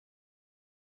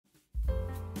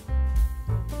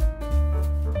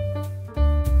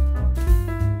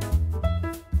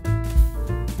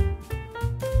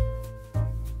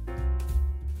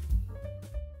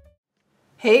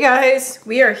Hey guys,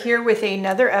 we are here with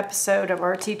another episode of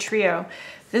Artsy Trio.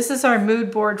 This is our mood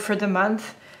board for the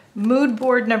month. Mood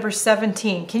board number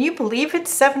 17. Can you believe it's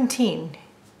 17?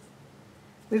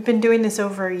 We've been doing this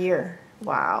over a year.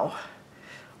 Wow.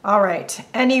 All right.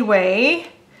 Anyway,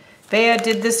 Bea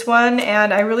did this one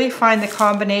and I really find the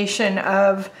combination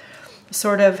of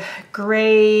sort of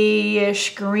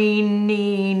grayish,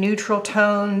 greeny, neutral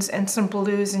tones and some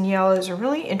blues and yellows are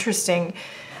really interesting.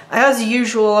 As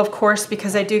usual, of course,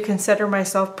 because I do consider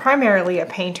myself primarily a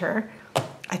painter,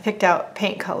 I picked out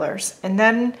paint colors. And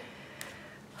then,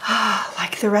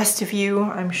 like the rest of you,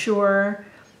 I'm sure,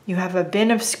 you have a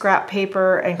bin of scrap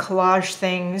paper and collage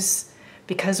things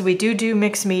because we do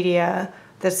mixed media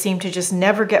that seem to just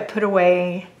never get put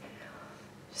away.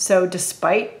 So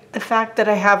despite the fact that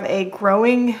I have a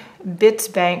growing bits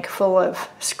bank full of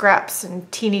scraps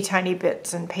and teeny tiny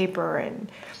bits and paper,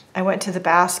 and I went to the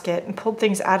basket and pulled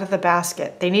things out of the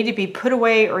basket. They need to be put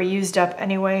away or used up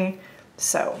anyway.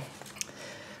 So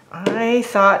I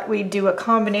thought we'd do a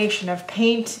combination of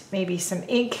paint, maybe some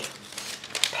ink,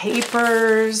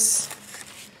 papers.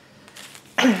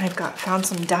 I've found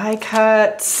some die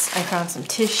cuts. I found some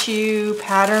tissue,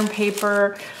 pattern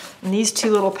paper, and these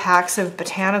two little packs of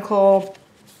botanical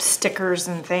stickers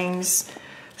and things.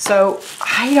 So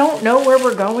I don't know where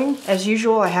we're going. As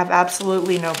usual, I have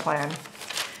absolutely no plan.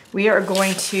 We are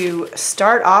going to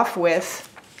start off with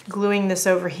gluing this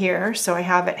over here so I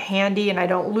have it handy and I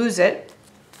don't lose it.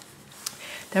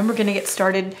 Then we're going to get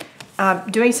started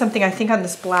doing something I think on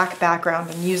this black background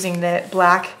and using the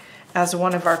black as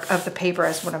one of the paper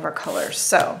as one of our colors.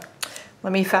 So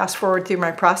let me fast forward through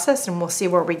my process and we'll see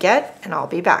where we get, and I'll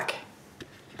be back.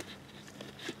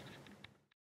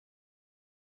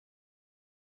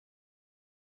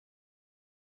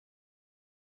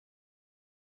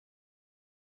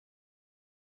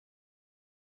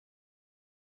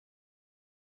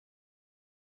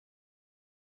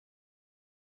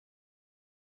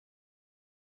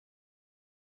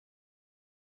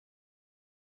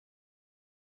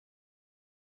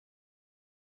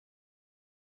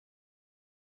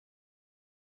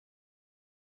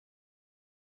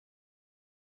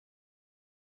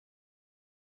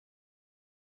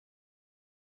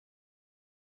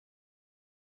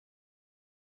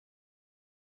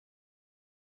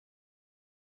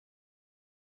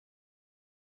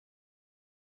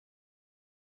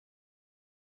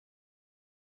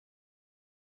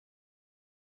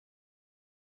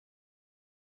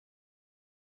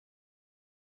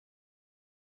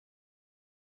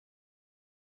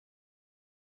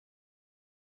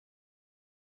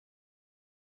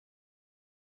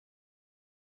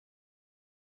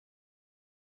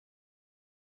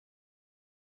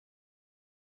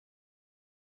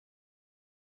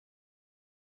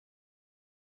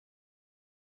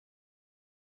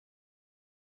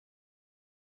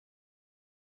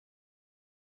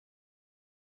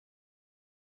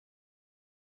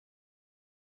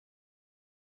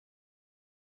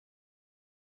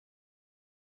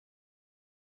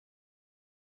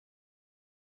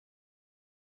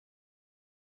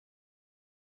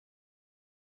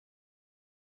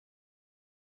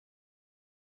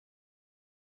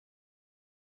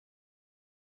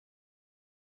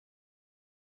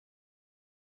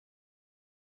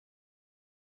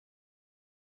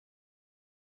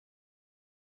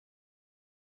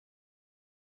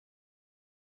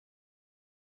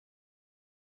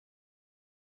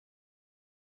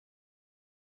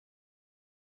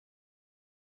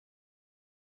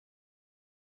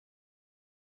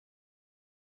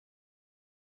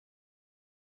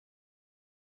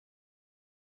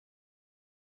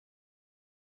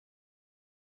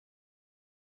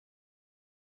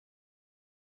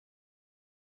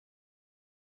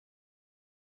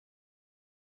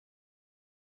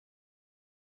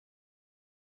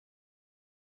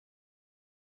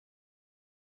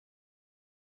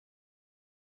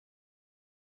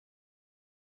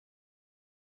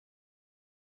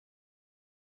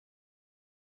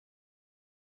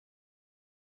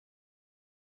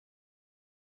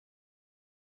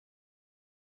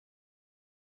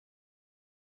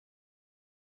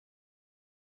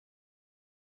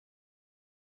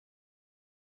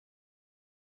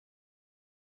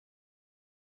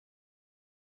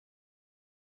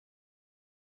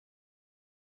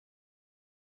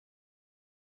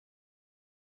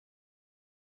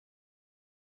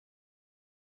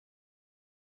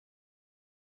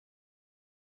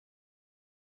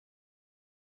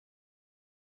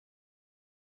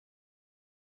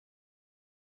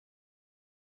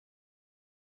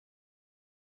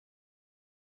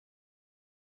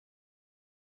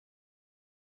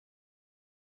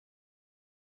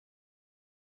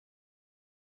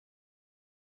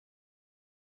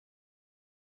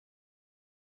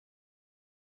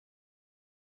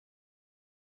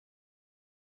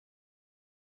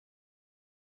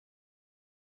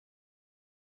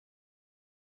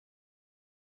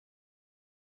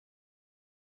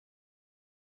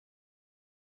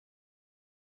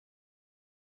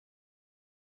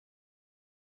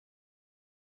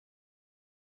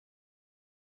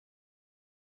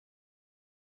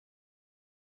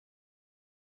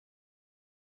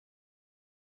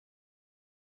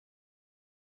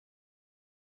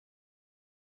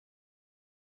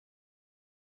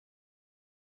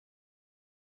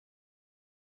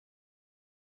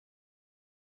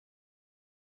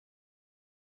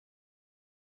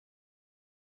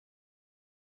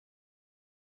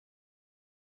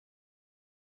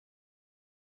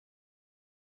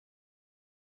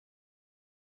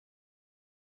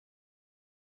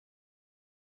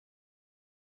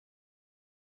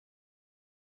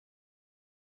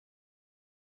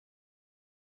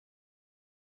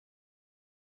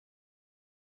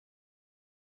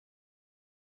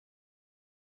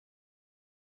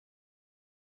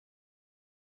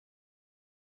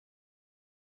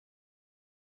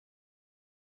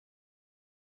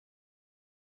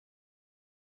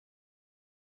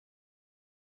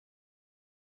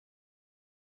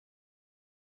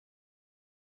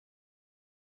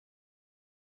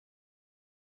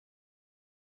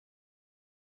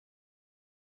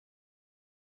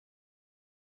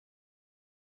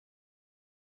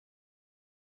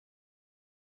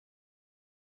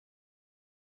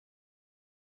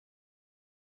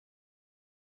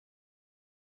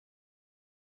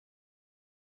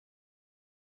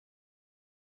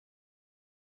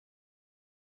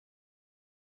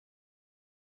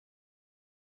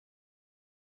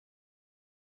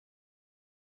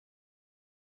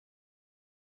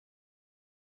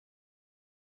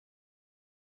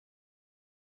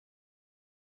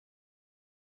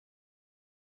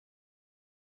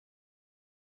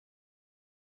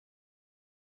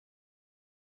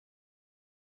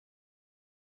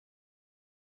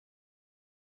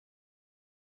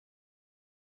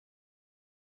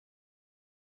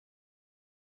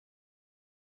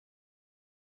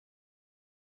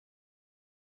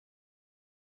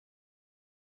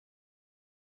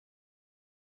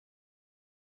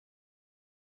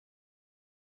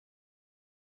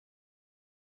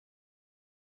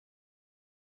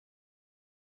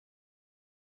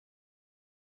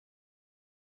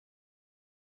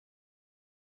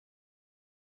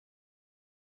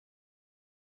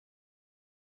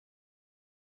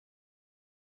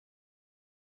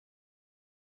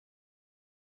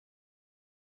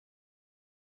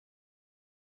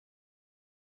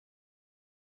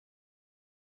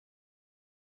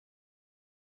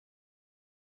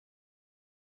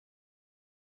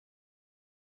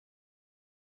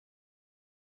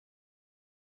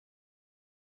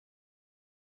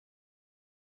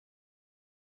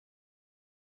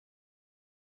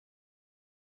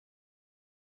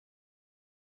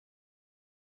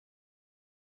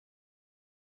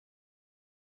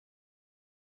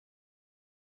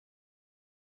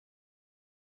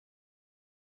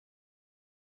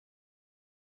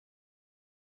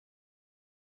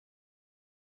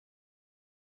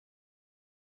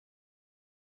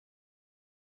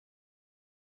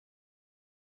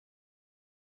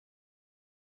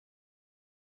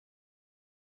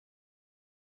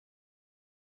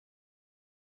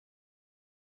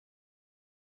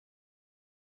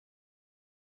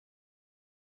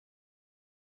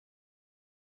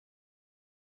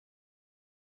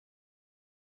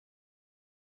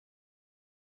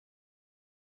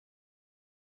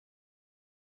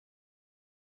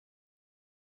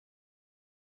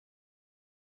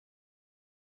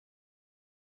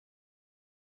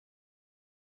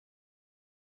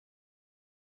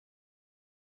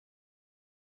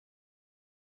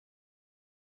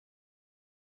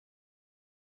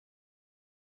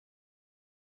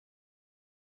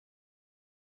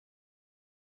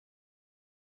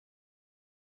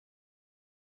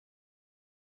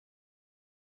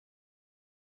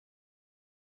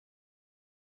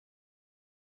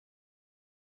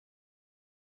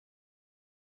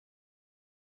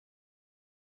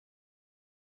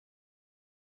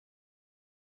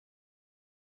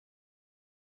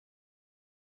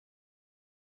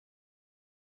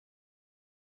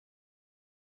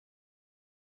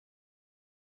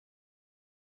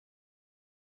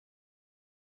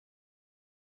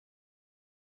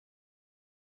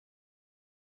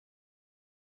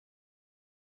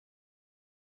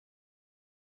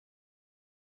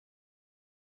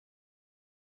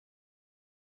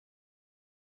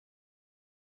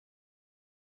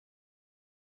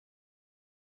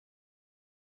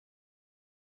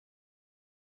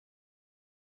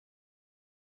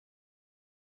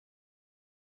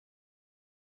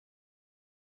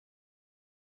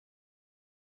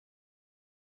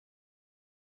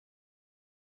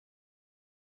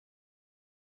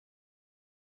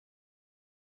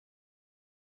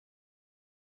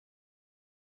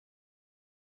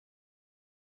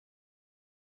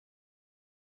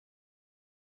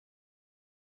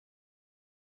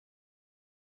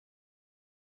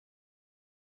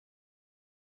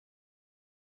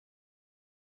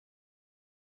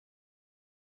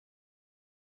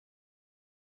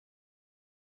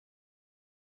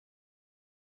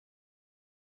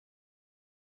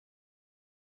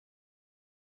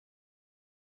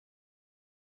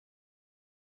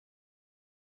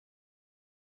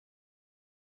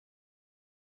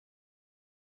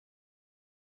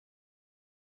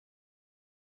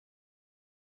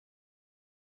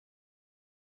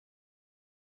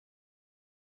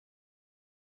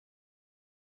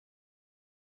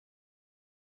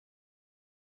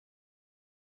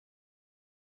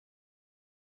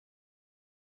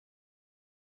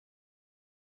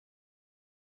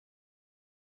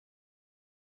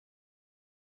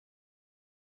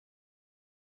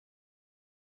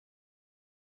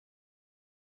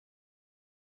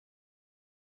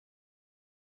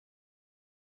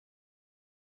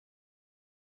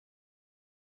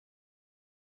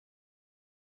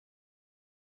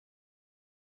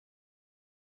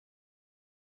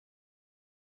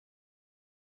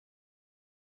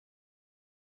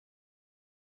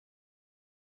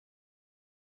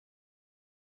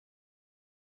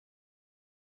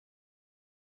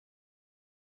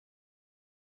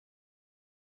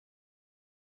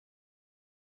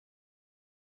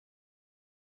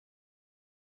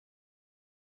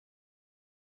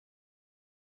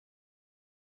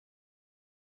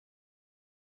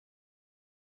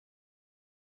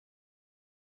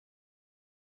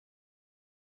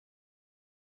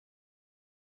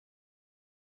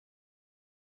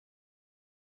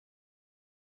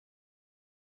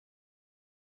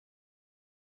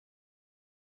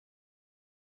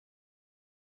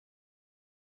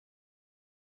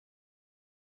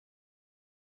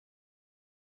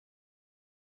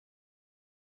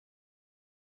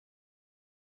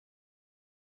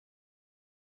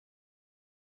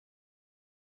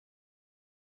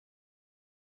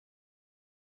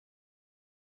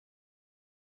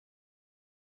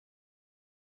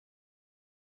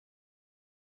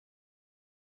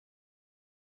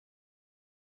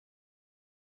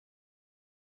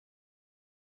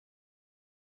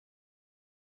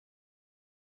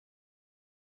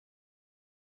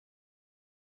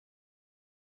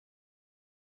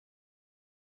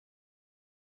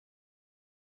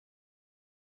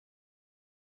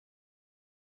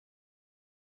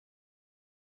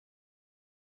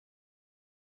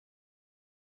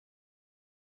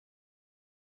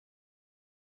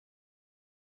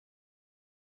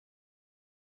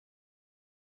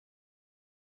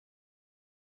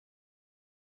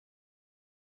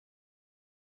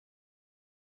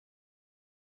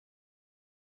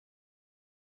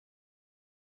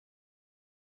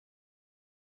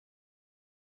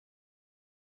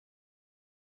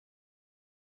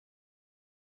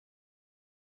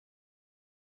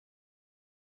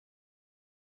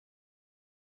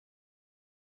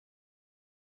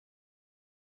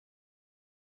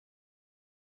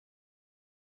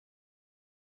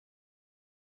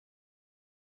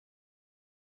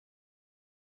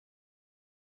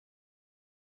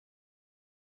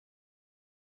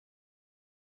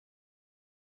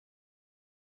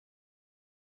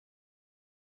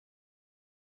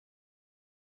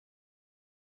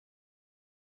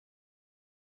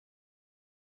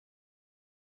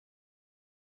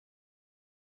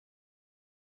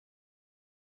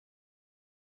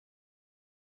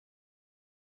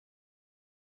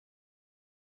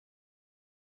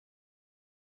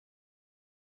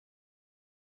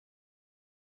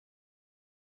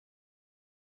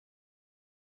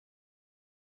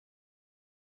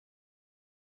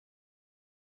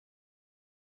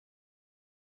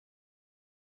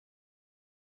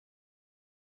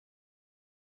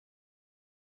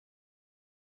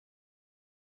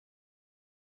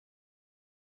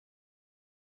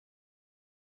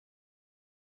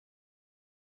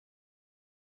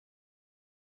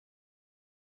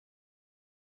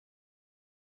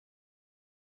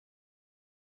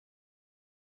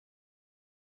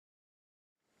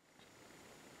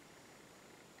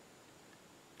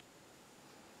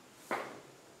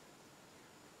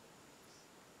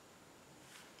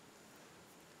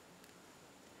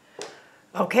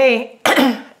 Okay,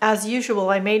 as usual,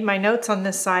 I made my notes on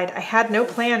this side. I had no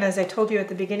plan, as I told you at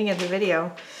the beginning of the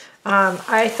video.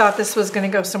 I thought this was going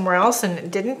to go somewhere else, and it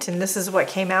didn't, and this is what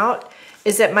came out.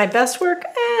 Is it my best work?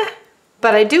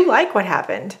 But I do like what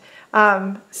happened.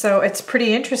 So it's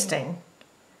pretty interesting.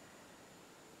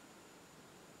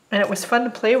 And it was fun to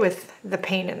play with the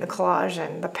paint and the collage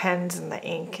and the pens and the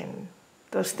ink and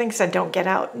those things that don't get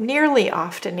out nearly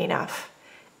often enough.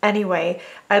 Anyway,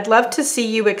 I'd love to see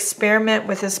you experiment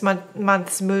with this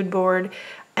month's mood board,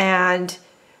 and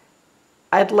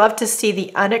I'd love to see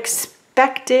the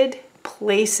unexpected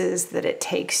places that it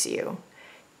takes you.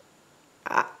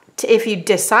 If you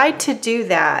decide to do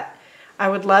that, I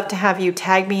would love to have you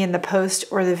tag me in the post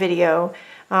or the video.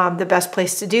 The best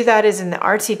place to do that is in the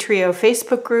Artsy Trio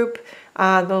Facebook group,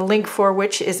 the link for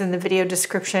which is in the video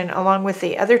description, along with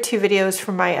the other 2 videos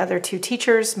from my other 2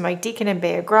 teachers, Mike Deacon and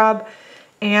Bea Grob.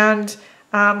 And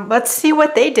let's see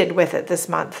what they did with it this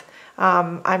month.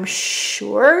 I'm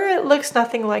sure it looks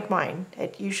nothing like mine.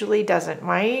 It usually doesn't.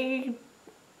 My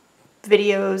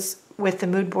videos with the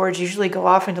mood boards usually go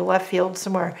off into left field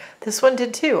somewhere. This one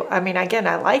did too. I mean, again,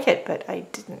 I like it, but I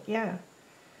didn't,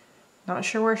 Not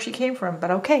sure where she came from, but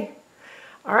okay.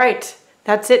 All right,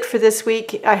 that's it for this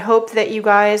week. I hope that you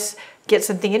guys get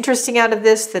something interesting out of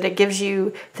this, that it gives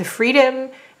you the freedom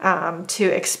to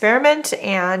experiment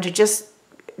and to just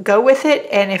go with it.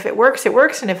 And if it works, it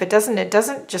works. And if it doesn't, it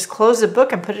doesn't. Just close the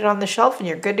book and put it on the shelf and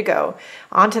you're good to go.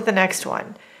 On to the next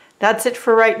one. That's it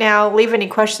for right now. Leave any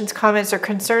questions, comments, or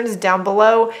concerns down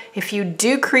below. If you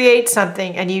do create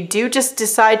something and you do just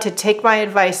decide to take my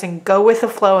advice and go with the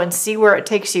flow and see where it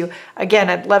takes you, again,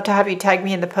 I'd love to have you tag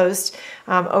me in the post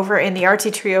over in the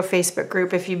Artsy Trio Facebook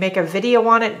group. If you make a video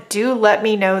on it, do let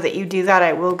me know that you do that.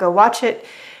 I will go watch it.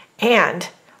 And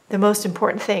the most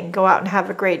important thing, go out and have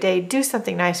a great day. Do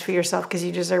something nice for yourself because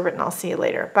you deserve it, and I'll see you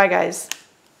later. Bye, guys.